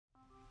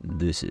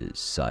This is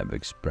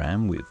Cybex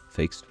Pram with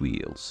fixed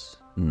wheels.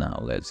 Now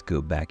let's go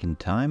back in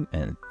time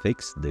and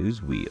fix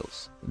those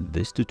wheels.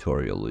 This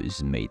tutorial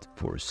is made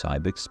for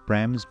Cybex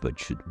Prams but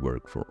should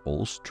work for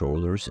all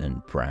strollers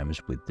and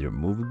prams with their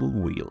movable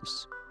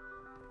wheels.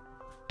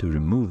 To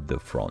remove the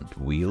front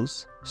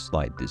wheels,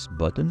 slide this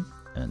button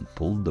and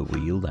pull the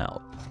wheel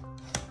out.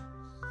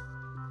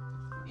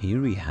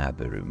 Here we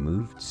have a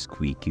removed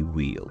squeaky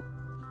wheel.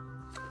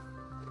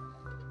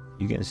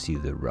 You can see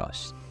the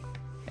rust.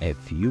 A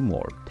few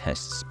more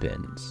test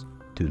spins.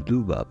 To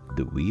lube up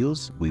the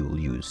wheels, we will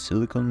use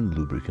Silicone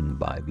Lubricant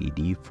by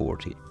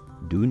WD-40.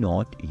 Do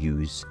not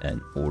use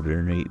an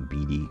ordinary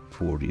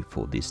WD-40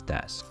 for this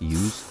task.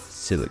 Use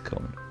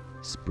silicone.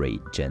 Spray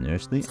it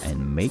generously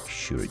and make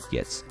sure it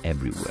gets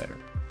everywhere.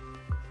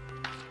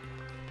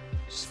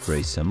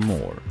 Spray some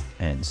more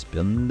and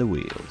spin the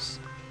wheels.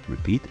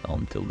 Repeat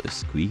until the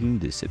squeaking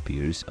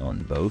disappears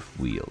on both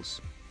wheels.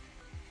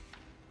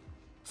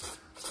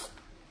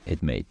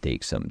 It may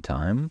take some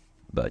time,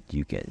 but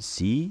you can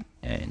see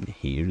and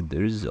hear the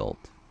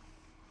result.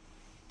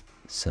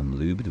 Some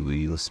lubed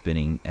wheels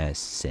spinning as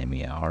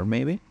semi-hour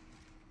maybe?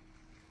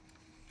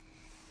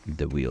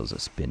 The wheels are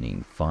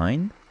spinning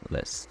fine.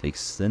 Let's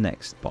fix the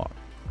next part.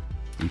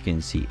 You can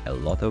see a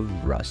lot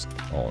of rust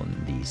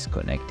on these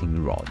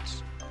connecting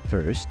rods.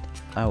 First,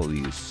 I will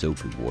use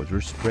soapy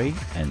water spray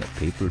and a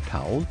paper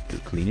towel to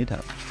clean it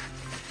up.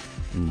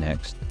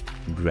 Next,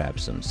 grab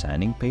some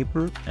sanding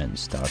paper and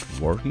start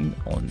working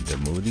on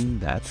removing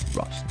that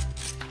rust.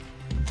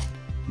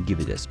 Give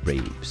it a spray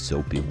of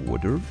soapy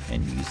water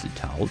and use the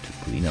towel to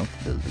clean up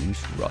the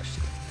loose rust.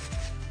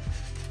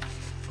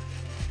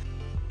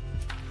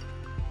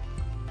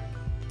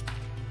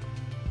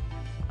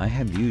 I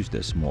have used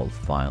a small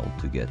file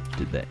to get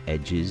to the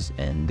edges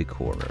and the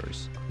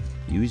corners.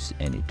 Use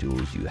any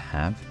tools you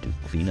have to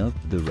clean up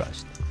the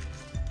rust.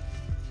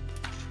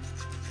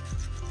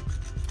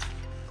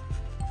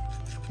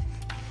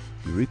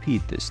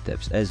 Repeat the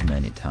steps as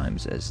many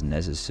times as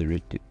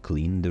necessary to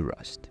clean the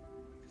rust.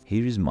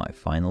 Here is my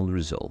final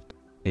result.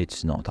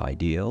 It's not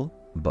ideal,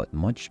 but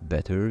much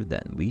better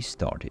than we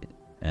started,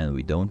 and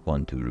we don't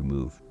want to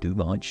remove too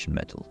much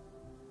metal.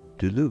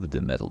 To lube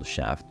the metal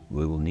shaft,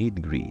 we will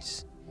need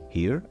grease.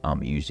 Here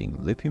I'm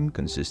using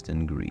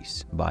lithium-consistent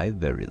grease by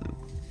Very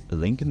Lube. A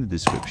link in the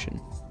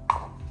description.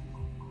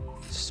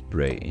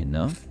 Spray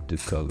enough to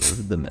cover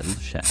the metal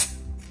shaft.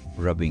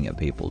 Rubbing a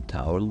paper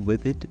towel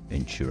with it,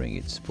 ensuring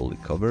it's fully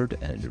covered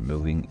and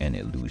removing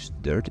any loose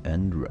dirt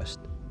and rust.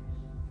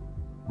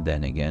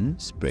 Then again,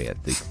 spray a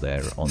thick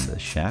layer on the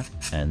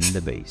shaft and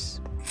the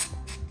base.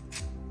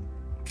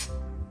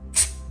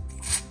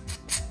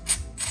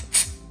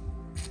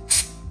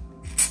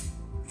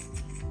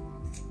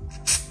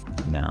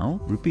 Now,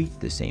 repeat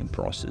the same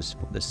process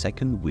for the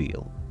second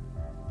wheel.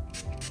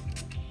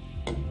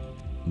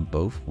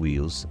 Both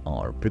wheels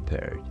are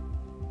prepared.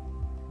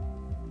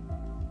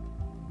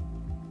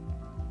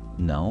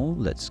 Now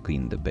let's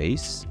clean the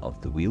base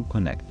of the wheel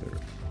connector.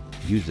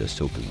 Use the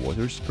soapy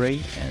water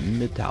spray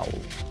and the towel.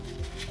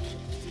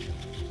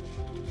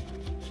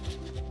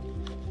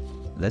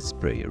 Let's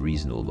spray a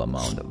reasonable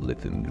amount of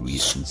lithium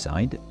grease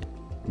inside.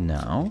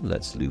 Now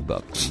let's lube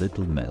up the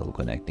little metal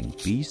connecting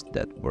piece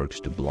that works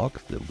to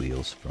block the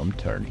wheels from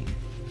turning.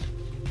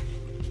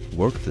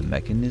 Work the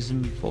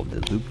mechanism for the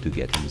loop to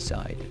get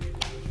inside.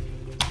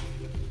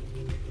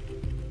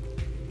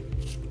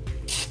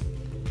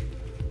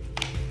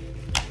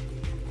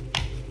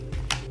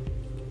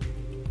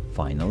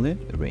 Finally,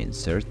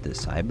 reinsert the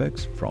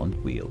Cybex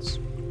front wheels.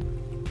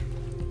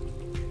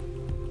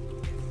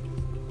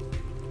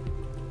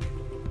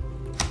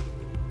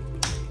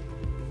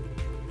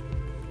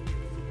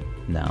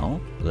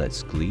 Now,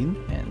 let's clean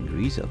and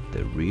grease up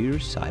the rear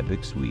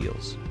Cybex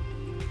wheels.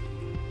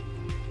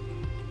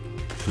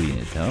 Clean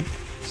it up,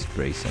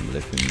 spray some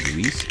lithium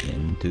grease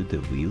into the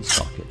wheel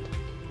socket.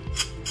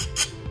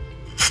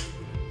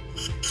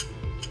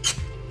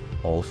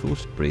 Also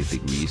spray the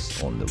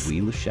grease on the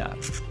wheel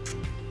shaft.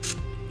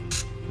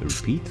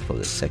 Repeat for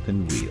the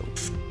second wheel.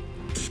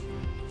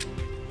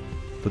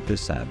 Put the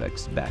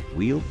Cybex back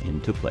wheel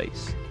into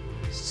place.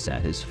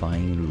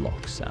 Satisfying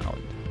lock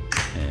sound.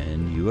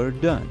 And you are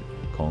done.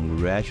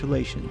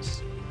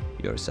 Congratulations!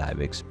 Your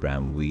Cybex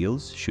Pram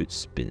wheels should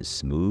spin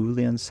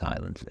smoothly and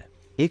silently.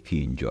 If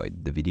you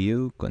enjoyed the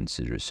video,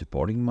 consider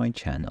supporting my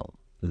channel.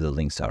 The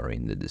links are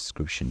in the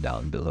description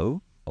down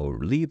below, or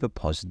leave a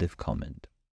positive comment.